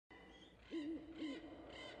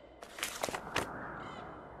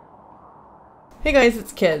Hey guys,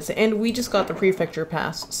 it's Kez, and we just got the prefecture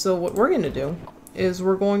pass. So what we're going to do is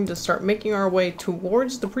we're going to start making our way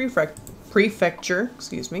towards the prefecture,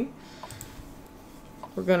 excuse me.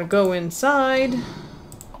 We're going to go inside.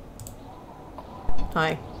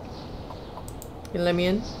 Hi. You let me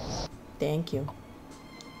in? Thank you.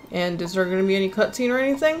 And is there going to be any cutscene or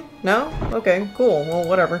anything? No? Okay, cool. Well,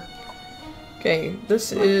 whatever. Okay,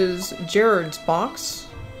 this is Jared's box,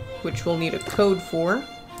 which we'll need a code for.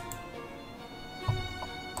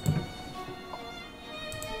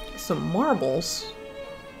 Some marbles.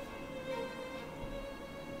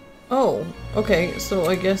 Oh, okay, so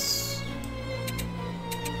I guess...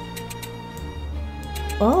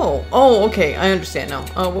 Oh, okay, I understand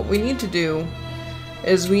now. What we need to do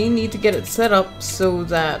is we need to get it set up so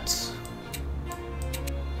that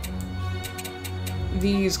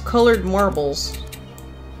these colored marbles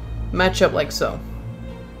match up like so.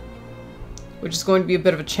 Which is going to be a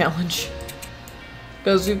bit of a challenge.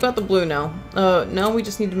 Because we've got the blue now. Now we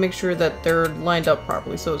just need to make sure that they're lined up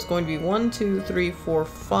properly. So it's going to be 1, 2, 3, 4,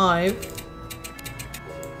 5.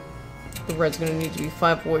 The red's going to need to be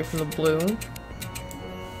 5 away from the blue.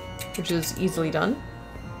 Which is easily done.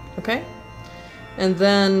 Okay. And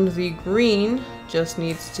then the green just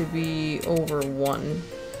needs to be over 1.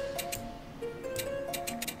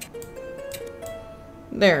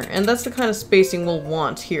 There. And that's the kind of spacing we'll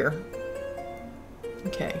want here.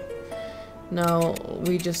 Okay. Now,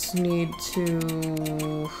 we just need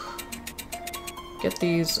to get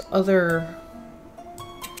these other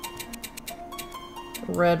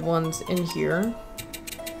red ones in here.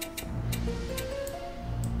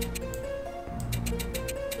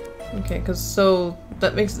 Okay, because so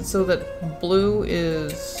that makes it so that blue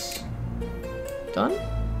is done?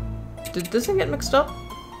 Did this thing get mixed up?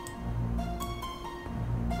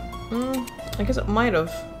 I guess it might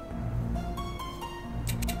have.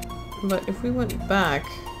 But if we went back,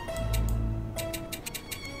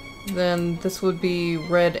 then this would be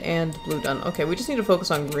red and blue done. Okay, we just need to focus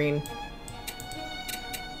on green.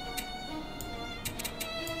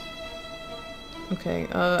 Okay,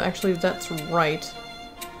 actually that's right.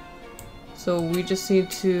 So we just need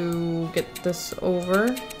to get this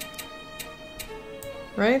over.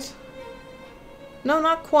 Right? No,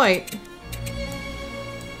 not quite.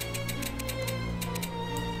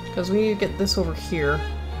 Because we need to get this over here.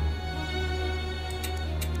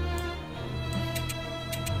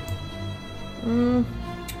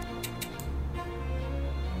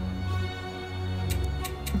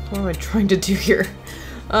 What am I trying to do here?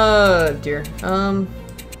 Dear. Why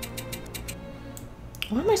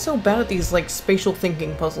am I so bad at these, like, spatial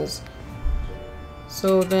thinking puzzles?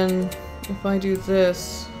 So then, if I do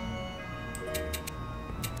this...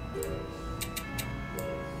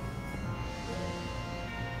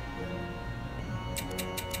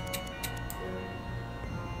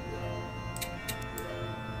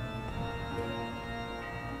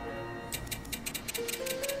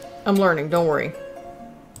 I'm learning, don't worry.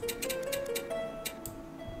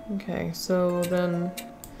 Okay, so then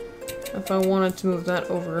if I wanted to move that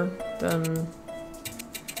over, then...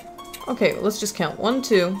 Okay, let's just count. 1,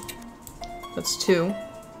 2. That's 2.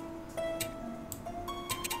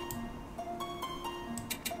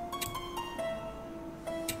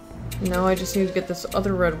 Now I just need to get this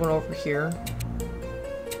other red one over here.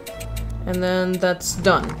 And then that's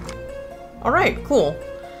done. Alright, cool.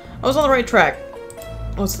 I was on the right track.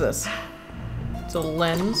 What's this? It's a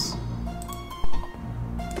lens.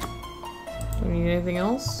 Do we need anything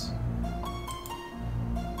else?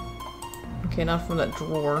 Okay, not from that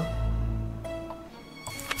drawer.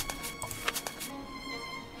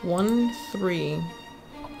 1, 3.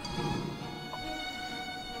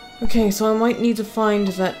 Okay, so I might need to find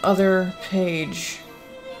that other page.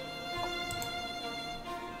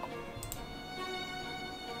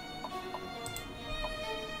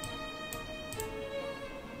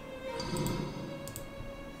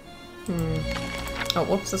 Oh,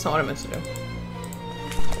 whoops, that's not what I meant to do.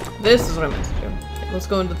 This is what I meant to do. Okay, let's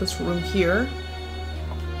go into this room here.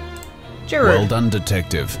 Jared. Well done,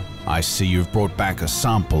 Detective. I see you've brought back a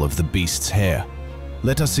sample of the beast's hair.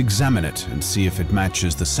 Let us examine it and see if it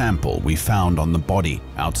matches the sample we found on the body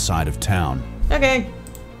outside of town. Okay.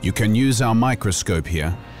 You can use our microscope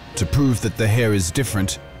here. To prove that the hair is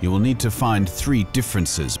different, you will need to find 3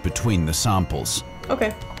 differences between the samples.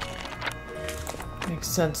 Okay. Makes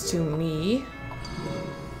sense to me.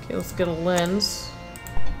 Okay, let's get a lens.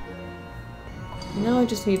 Now I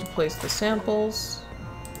just need to place the samples.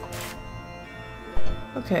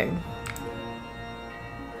 Okay.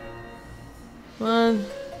 1,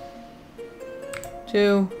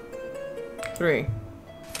 2, 3.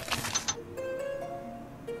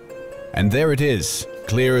 And there it is,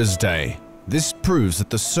 clear as day. This proves that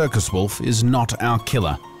the circus wolf is not our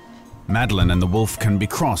killer. Madeline and the wolf can be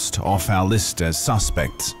crossed off our list as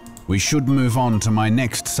suspects. We should move on to my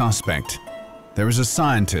next suspect. There is a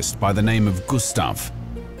scientist by the name of Gustav.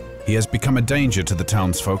 He has become a danger to the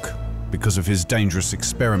townsfolk because of his dangerous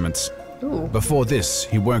experiments. Ooh. Before this,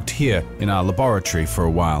 he worked here in our laboratory for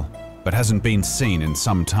a while, but hasn't been seen in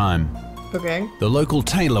some time. Okay. The local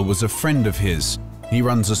tailor was a friend of his. He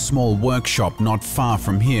runs a small workshop not far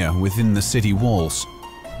from here within the city walls.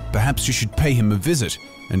 Perhaps you should pay him a visit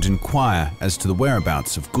and inquire as to the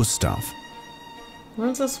whereabouts of Gustav.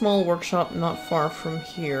 Runs a small workshop not far from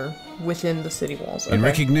here, within the city walls. Okay. In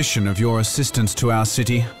recognition of your assistance to our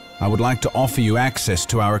city, I would like to offer you access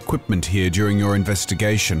to our equipment here during your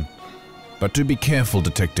investigation. But do be careful,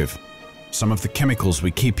 Detective. Some of the chemicals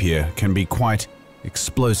we keep here can be quite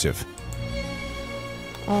explosive.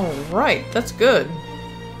 Alright, that's good.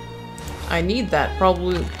 I need that,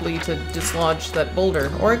 probably to dislodge that boulder.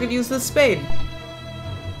 Or I could use this spade.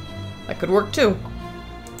 That could work too.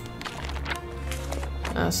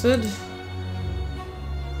 Acid.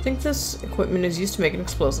 I think this equipment is used to make an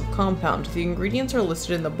explosive compound. The ingredients are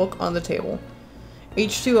listed in the book on the table.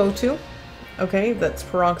 H2O2. Okay, that's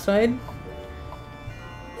peroxide.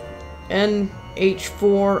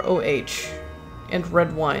 NH4OH. And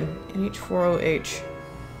red wine. NH4OH.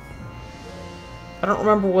 I don't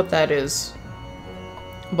remember what that is.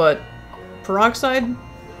 But peroxide,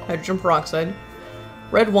 hydrogen peroxide,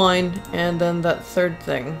 red wine, and then that third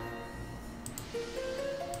thing.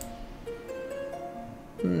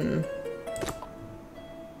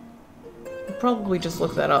 I'll probably just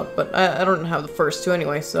look that up, but I don't have the first two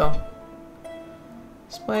anyway, so.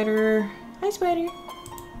 Spider. Hi, Spider.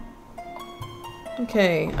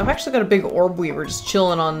 Okay, I've actually got a big orb weaver just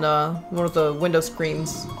chilling on one of the window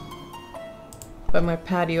screens by my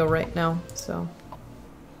patio right now, so.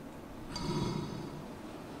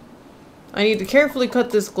 I need to carefully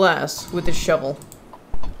cut this glass with this shovel.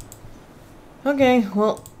 Okay,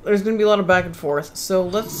 well, there's gonna be a lot of back and forth, so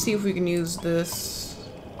let's see if we can use this.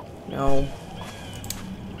 No.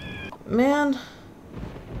 Man.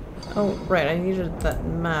 Oh, right, I needed that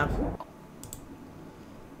map.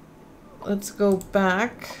 Let's go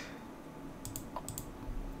back.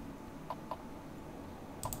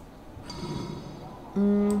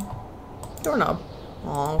 Doorknob.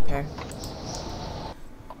 Oh, okay.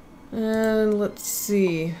 And let's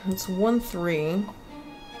see. It's 1-3.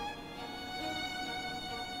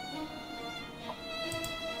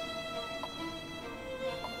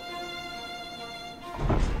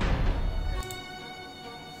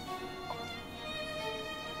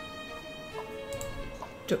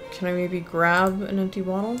 Can I maybe grab an empty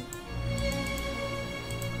bottle?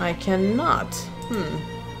 I cannot.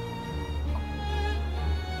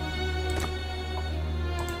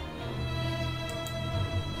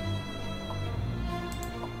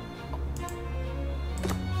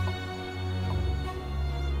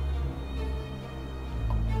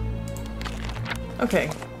 Okay.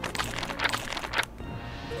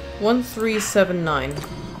 1379.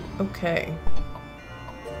 Okay.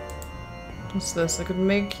 What's this? I could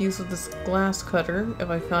make use of this glass cutter if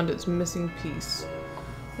I found its missing piece.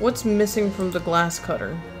 What's missing from the glass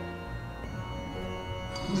cutter?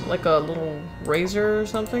 Is it like a little razor or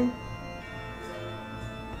something?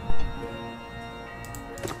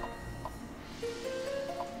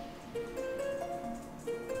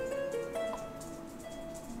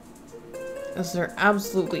 Is there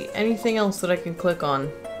absolutely anything else that I can click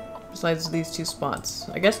on besides these two spots?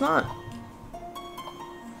 I guess not.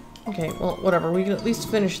 Okay, well, whatever. We can at least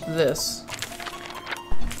finish this.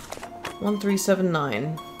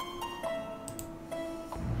 1379.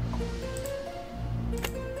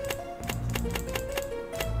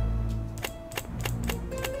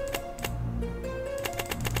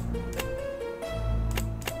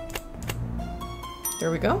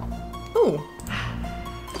 There we go. Ooh.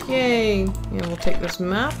 Yay. Yeah, we'll take this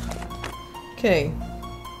map. Okay.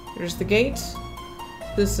 Here's the gate.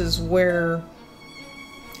 This is where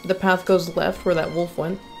the path goes left, where that wolf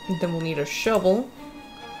went. And then we'll need a shovel.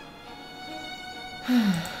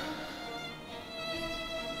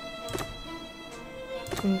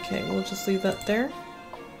 Okay, we'll just leave that there.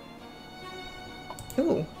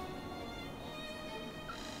 Ooh.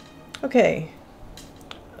 Okay.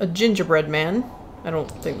 A gingerbread man. I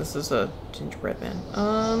don't think this is a gingerbread man.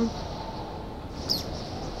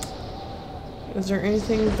 Is there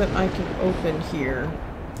anything that I can open here?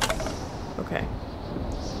 Okay.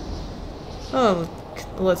 Oh,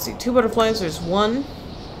 let's see. 2 butterflies. There's 1.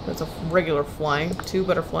 That's a regular fly. 2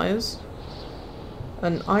 butterflies.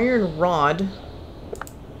 An iron rod.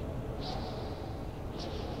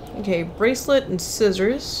 Okay, bracelet and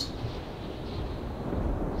scissors.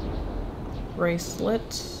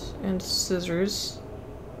 Bracelet and scissors.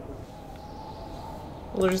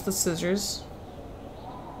 Well, there's the scissors.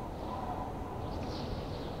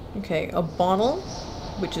 Okay, a bottle,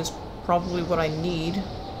 which is probably what I need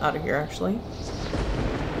out of here, actually.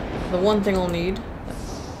 The one thing I'll need.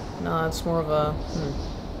 No, it's more of a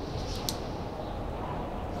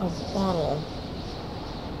bottle.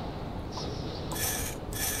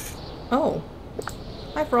 Oh.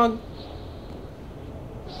 Hi, frog.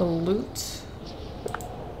 A loot.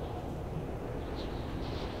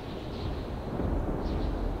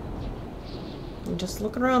 I'm just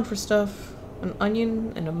looking around for stuff. An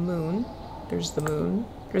onion and a moon. There's the moon.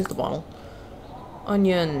 There's the bottle.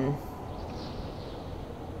 Onion.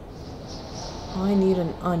 I need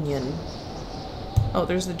an onion. Oh,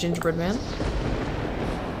 there's the gingerbread man.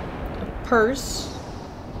 A purse.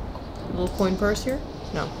 A little coin purse here?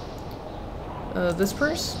 No. This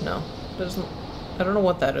purse? No. Doesn't. I don't know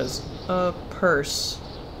what that is. A purse.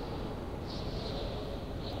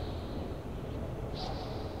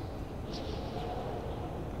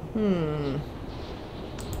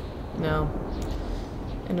 No.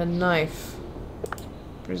 And a knife.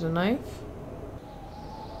 There's a knife.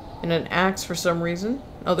 And an axe for some reason.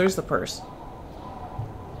 Oh, there's the purse.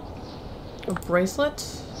 A bracelet.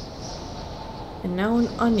 And now an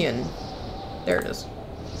onion. There it is.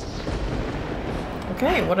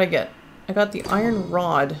 Okay, what'd I get? I got the iron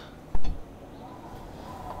rod.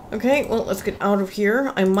 Okay, well, let's get out of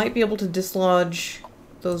here. I might be able to dislodge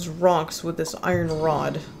those rocks with this iron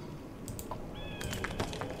rod.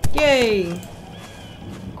 Yay!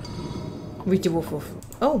 Woof woof woof.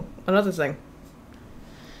 Oh, another thing.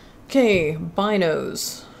 Okay,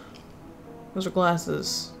 binos. Those are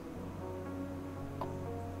glasses.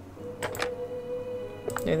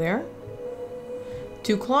 There they are.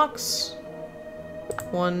 2 clocks.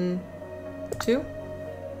 1, 2.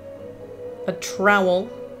 A trowel.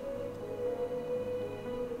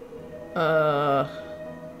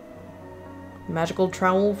 Magical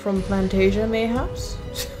trowel from Plantasia, mayhaps?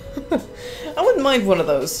 I wouldn't mind one of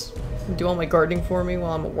those. Do all my gardening for me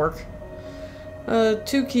while I'm at work.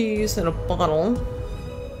 2 keys and a bottle.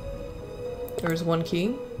 There's 1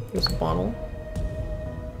 key. There's a bottle.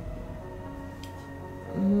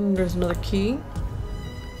 There's another key.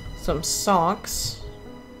 Some socks.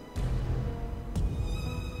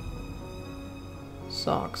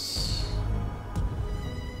 Socks.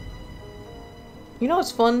 You know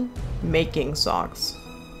what's fun? Making socks.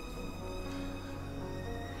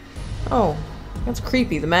 Oh, that's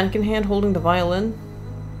creepy. The mannequin hand holding the violin.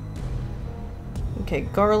 Okay,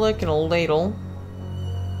 garlic and a ladle.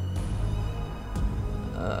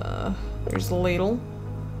 There's the ladle.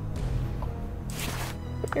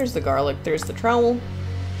 There's the garlic. There's the trowel.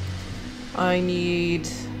 I need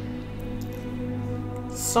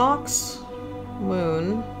socks,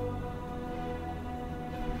 moon.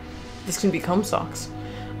 This can become socks.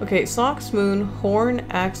 Okay, socks, moon, horn,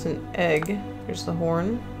 axe, and egg. There's the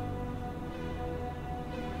horn.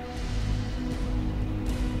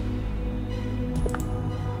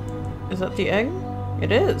 Is that the egg?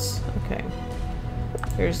 It is. Okay.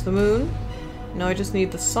 There's the moon. Now I just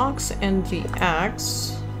need the socks and the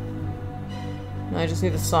axe. Now I just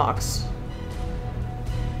need the socks.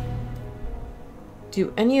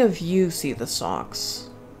 Do any of you see the socks?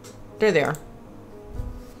 There they are.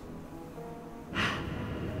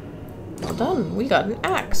 Well done. We got an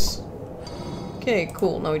axe. Okay,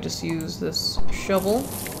 cool. Now we just use this shovel.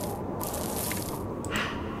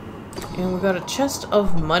 And we got a chest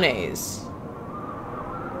of monies.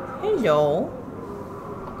 Hello.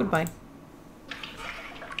 Goodbye.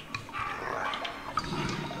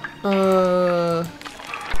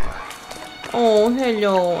 Oh,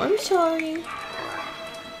 hello. I'm sorry.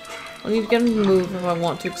 I need to get him to move if I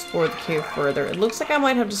want to explore the cave further. It looks like I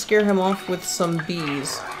might have to scare him off with some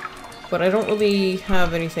bees. But I don't really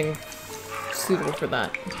have anything suitable for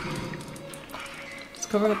that. It's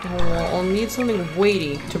covering up the whole wall. I'll need something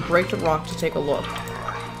weighty to break the rock to take a look.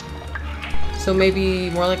 So maybe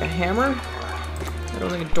more like a hammer? I don't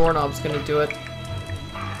think a doorknob's gonna do it.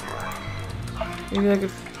 Maybe I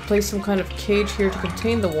could place some kind of cage here to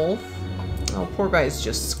contain the wolf. Oh, poor guy's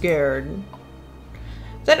just scared.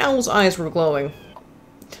 That owl's eyes were glowing.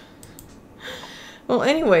 Well,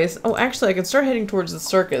 anyways, oh, actually, I can start heading towards the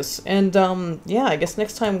circus, and, yeah, I guess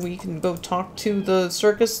next time we can go talk to the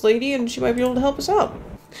circus lady, and she might be able to help us out.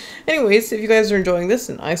 Anyways, if you guys are enjoying this,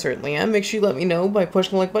 and I certainly am, make sure you let me know by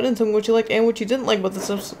pushing the like button, telling me what you like and what you didn't like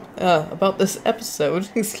about this episode,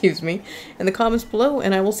 excuse me, in the comments below,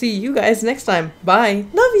 and I will see you guys next time. Bye!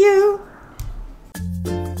 Love you!